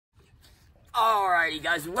Alrighty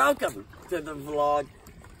guys, welcome to the vlog.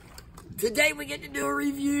 Today we get to do a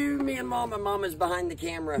review. Me and Mom. Mama's behind the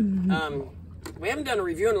camera. We haven't done a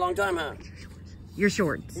review in a long time, huh? Your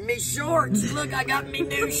shorts. Me shorts. Look, I got me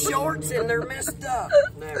new shorts and they're messed up.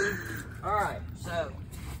 There. Alright, so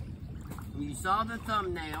you saw the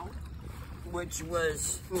thumbnail, which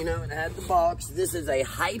was, you know, it had the box. This is a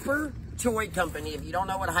Hyper Toy Company. If you don't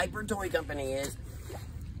know what Hyper Toy Company is,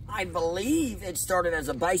 I believe it started as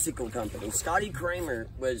a bicycle company. Scotty Kramer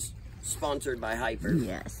was sponsored by Hyper.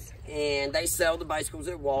 Yes. And they sell the bicycles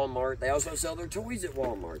at Walmart. They also sell their toys at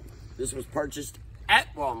Walmart. This was purchased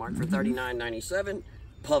at Walmart for $39.97.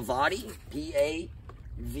 Pavati, P-A-V-A-T-I,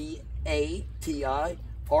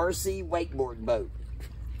 RC wakeboard boat.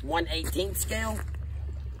 1/18 scale.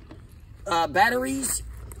 Batteries.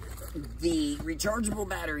 The rechargeable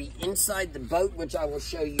battery inside the boat, which I will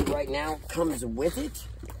show you right now, comes with it.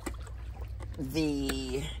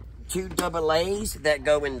 The two AA's that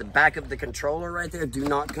go in the back of the controller right there do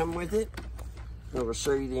not come with it. I will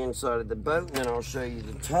show you the inside of the boat, and then I'll show you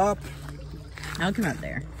the top. I'll come up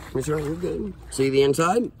there. That's right, you're good. See the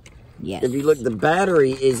inside? Yes. If you look, the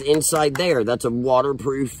battery is inside there. That's a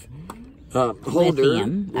waterproof holder.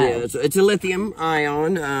 Lithium. Yeah, it's a lithium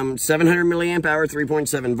ion, 700 milliamp hour,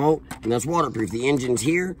 3.7 volt, and that's waterproof. The engine's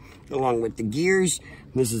here, along with the gears.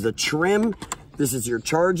 This is a trim. This is your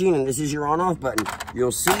charging, and this is your on-off button.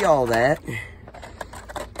 You'll see all that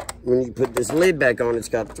when you put this lid back on. It's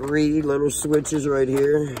got 3 little switches right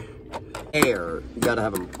here. Air, you gotta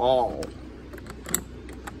have them all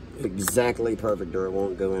exactly perfect or it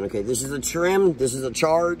won't go in. Okay, this is a trim, this is a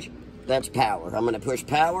charge, that's power. I'm gonna push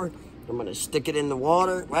power, I'm gonna stick it in the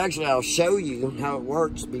water. Well, actually, I'll show you how it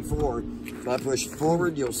works before. If I push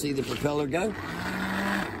forward, you'll see the propeller go.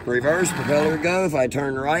 Reverse, propeller go. If I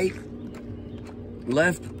turn right,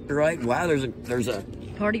 left, right. Wow, there's a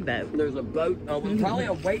Party boat. There's a boat. Oh, probably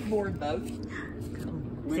a wakeboard boat.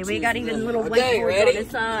 See, we got even little wakeboards on the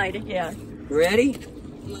side. Yeah. Ready?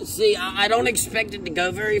 Let's see. I don't expect it to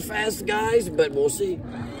go very fast, guys, but we'll see.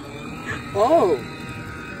 Oh.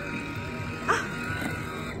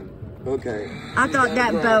 Okay. I thought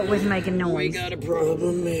that boat was making noise. We got a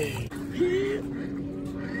problem, man.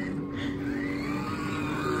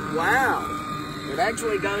 Wow. It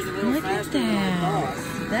actually goes a little faster than I thought.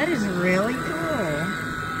 That is really cool.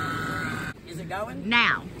 Is it going?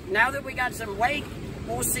 Now that we got some weight,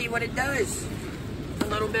 we'll see what it does. A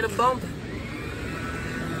little bit of bump.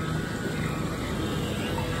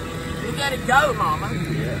 You got it go, Mama.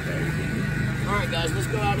 Yeah. All right, guys, let's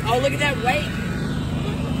go out. Oh, look at that weight.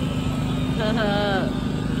 I'm gonna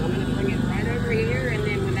bring it right over here, and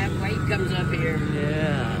then when that weight comes up here.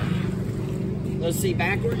 Yeah. Let's see,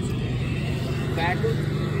 backwards. Backwards.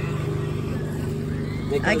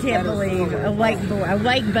 I can't believe a wake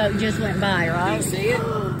boat just went by, right? Do you see it?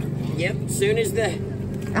 Yep. As soon as the...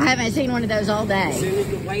 I haven't seen one of those all day. As soon as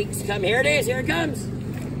the weights come... Here it is. Here it comes.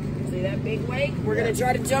 See that big weight? We're going to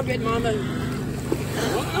try to jump it, Mama.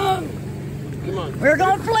 Come on. We're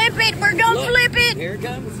going to flip it. We're going to flip it. Here it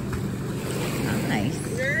comes. Oh, nice.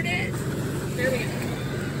 There it is. There we go.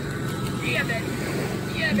 Yeah, baby.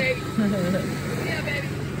 Yeah, baby. Yeah, baby.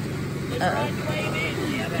 Let's ride the wave in.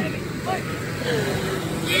 Yeah, baby. Look.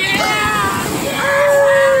 Yeah!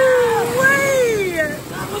 Oh, wait!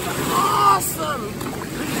 That was awesome!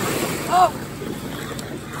 Oh!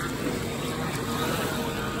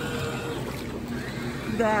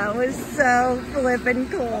 That was so flippin'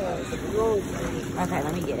 cool. Okay,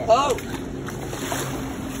 let me get it. Oh!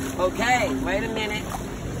 Okay, wait a minute.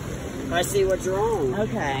 I see what's wrong.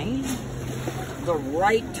 Okay. The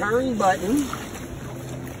right turn button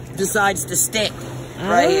decides to stick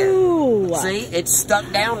right here. See, it's stuck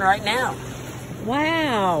down right now.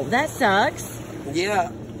 Wow, that sucks.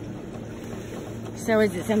 Yeah. So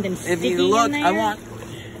is it something sticky If you look, in there? I want...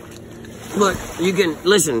 Look, you can...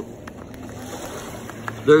 Listen.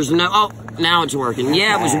 There's no... Oh, now it's working.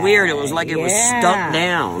 Yeah, it was weird. It was like it was stuck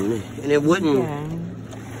down. And it wouldn't...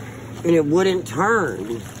 And it wouldn't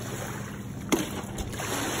turn.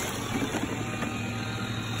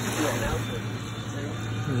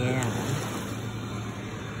 Yeah.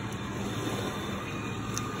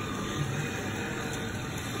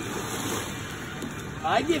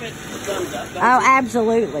 I give it a thumbs up. Oh,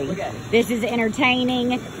 absolutely. This is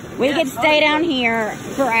entertaining. We could stay down here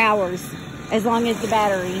for hours as long as the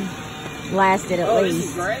battery lasted at least. This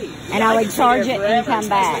is great. And I would charge it and come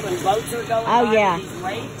back. When boats are going Oh, by yeah. these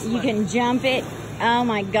lakes, You can jump it. Oh,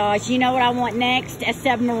 my gosh. You know what I want next? A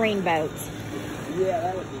submarine boat. Yeah,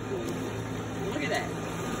 that would be cool. Look at that.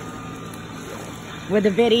 With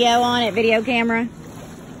a video on it, video camera.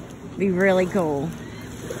 Be really cool.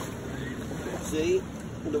 See?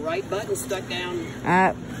 The right button stuck down.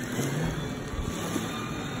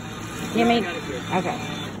 Give me. I got it here. Okay.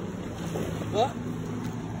 What?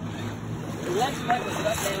 The left button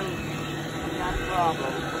stuck down. Not a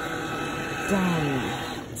problem.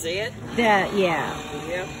 Dang. See it? Yeah.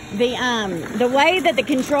 Yep. The way that the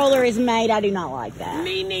controller is made, I do not like that.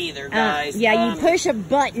 Me neither, guys. Yeah, you push a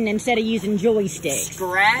button instead of using joysticks.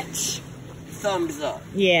 Scratch, thumbs up.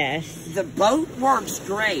 Yes. The boat works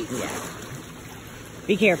great. Yeah.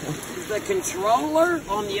 Be careful. The controller,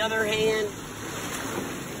 on the other hand,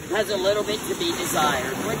 has a little bit to be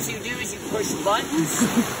desired. What you do is you push buttons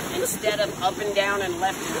instead of up and down and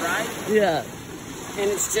left and right. Yeah. And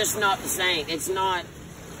it's just not the same. It's not,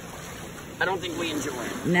 I don't think we enjoy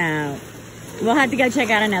it. No. We'll have to go check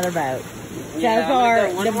out another boat. Yeah, So far,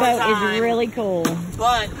 go the more boat time. is really cool.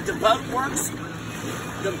 But the boat works,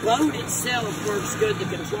 the boat itself works good, the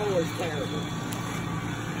controller's terrible.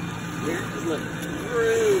 Here, look.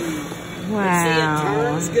 Wow. See, it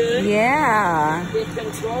turns good. Yeah. It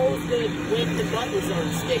controls good when the buttons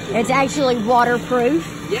aren't sticking. It's actually waterproof.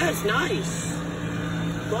 Yeah, it's nice.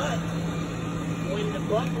 But when the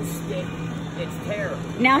buttons stick, it's terrible.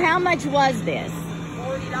 Now, how much was this?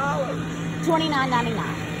 $40. $29.99.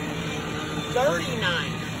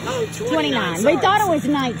 $39. No, $29. Sorry. We thought it was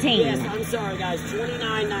 $19. Yes, I'm sorry, guys.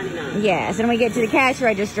 $29.99. Yes, and we get to the cash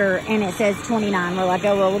register and it says $29. We're like,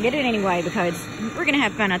 oh, well, we'll get it anyway because we're going to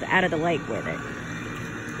have fun out of the lake with it.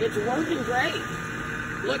 It's working great.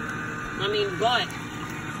 Look, I mean, but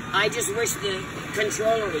I just wish the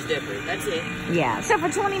controller was different. That's it. Yeah, so for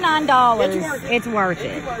 $29, it's worth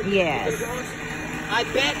it. Yes. I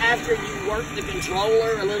bet after you work the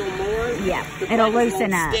controller a little more, yeah, the it'll buttons looson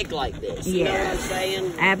won't up. stick like this. You know what I'm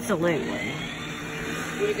saying? Absolutely.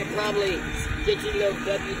 We could probably get you a little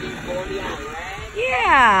WD-40 on rag.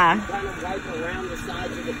 Yeah. Kind of wipe around the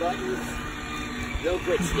sides of the buttons. They'll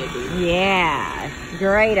quit sticking. Yeah,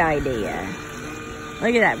 great idea.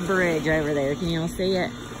 Look at that bridge over there. Can y'all see it?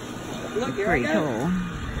 Look, here Pretty I go. cool.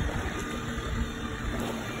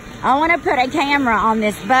 I want to put a camera on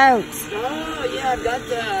this boat. Oh, yeah, I've got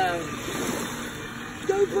the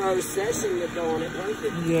GoPro session that's on it.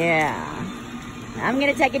 Perfect. Yeah. I'm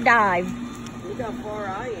going to take a dive. Look how far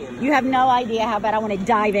I am. You have no idea how bad I want to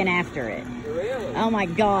dive in after it. Really? Oh my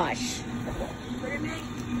gosh. Look at me.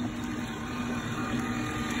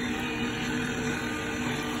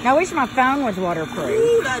 I wish my phone was waterproof.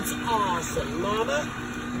 Ooh, that's awesome, Mama.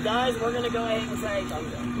 Guys, we're going to go ahead and say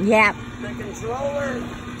thumbs up. Yep. The controller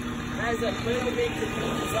has a little bit to be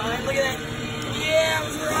designed. Look at that. Yeah, I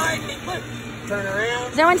was right. Look. Turn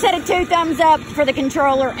around. So instead of 2 thumbs up for the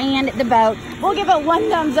controller and the boat, we'll give it 1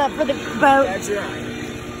 thumbs up for the boat. That's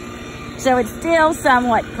right. So it's still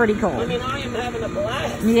somewhat pretty cool. I mean, I am having a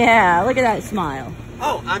blast. Yeah, look at that smile.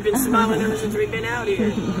 Oh, I've been smiling ever since we've been out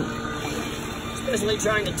here. Especially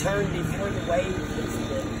trying to turn before the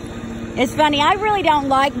waves. It's funny, I really don't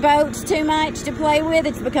like boats too much to play with.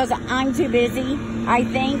 It's because I'm too busy, I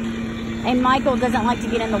think. And Michael doesn't like to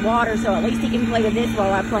get in the water, so at least he can play with this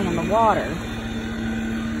while I play in the water.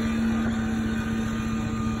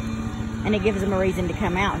 And it gives him a reason to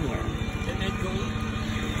come out here. Isn't that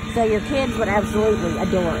cool? So your kids would absolutely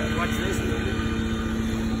adore it. Watch this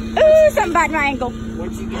movie. Ooh, something biting my ankle.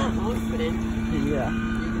 Once you get confident, Yeah.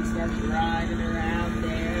 you can start driving around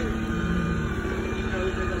there,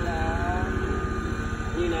 over the lawn,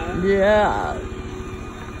 you know? Yeah.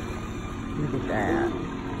 Look at that.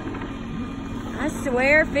 I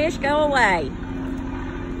swear, fish go away.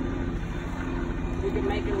 We can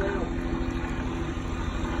make a little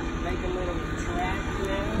track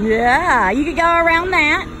now. Yeah, you could go around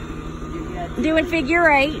that, You got doing figure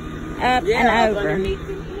 8, up and up over. underneath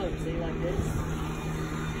the look, see like this?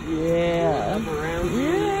 Yeah. Up around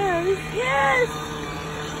here. Yes, yes.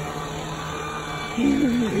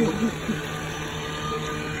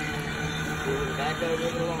 Back over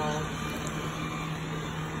the wall.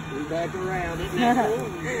 Back around. Isn't that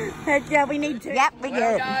cool? Heck yeah, we need to. Yep, we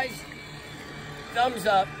Well, good. guys, thumbs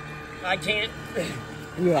up. I can't.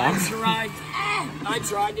 Yeah. I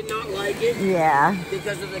tried to not like it Yeah.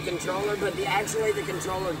 because of the controller, but actually the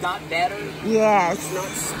controller got better. Yes. It's not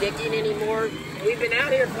sticking anymore. We've been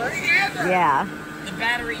out here forever. Yeah. The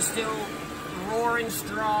battery's still roaring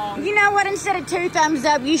strong. You know what? Instead of 2 thumbs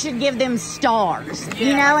up, you should give them stars. Yeah,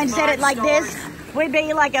 you know, like instead of 5 like stars. this, would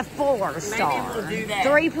be like a 4 star. Maybe we'll do that.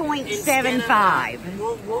 3.75.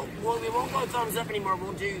 We won't go thumbs up anymore.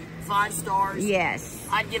 We'll do 5 stars. Yes.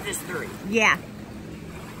 I'd give this 3 Yeah.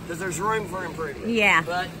 because there's room for improvement. Yeah.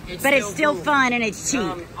 But it's still cool. fun and it's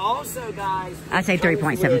cheap. Also, guys, I say it comes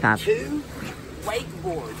 3.75. with 2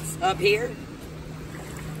 wakeboards up here.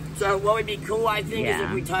 So what would be cool, I think, is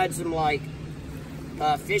if we tied some like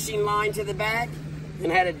fishing line to the back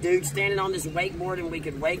and had a dude standing on this wakeboard and we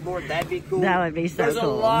could wakeboard. That'd be cool. That would be so cool. There's a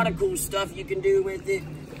lot of cool stuff you can do with it.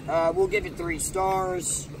 We'll give it 3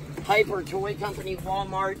 stars. Hyper Toy Company,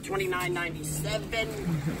 Walmart,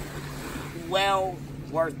 $29.97. Well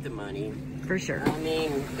worth the money. For sure. I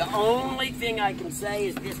mean, the only thing I can say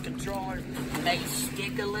is this controller may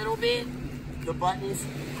stick a little bit, the buttons,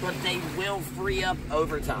 but they will free up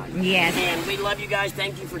over time. Yes. And we love you guys.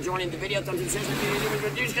 Thank you for joining the video. Thumbs up, and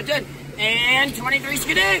 23 Skidoo. And 23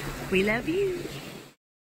 Skidoo. We love you.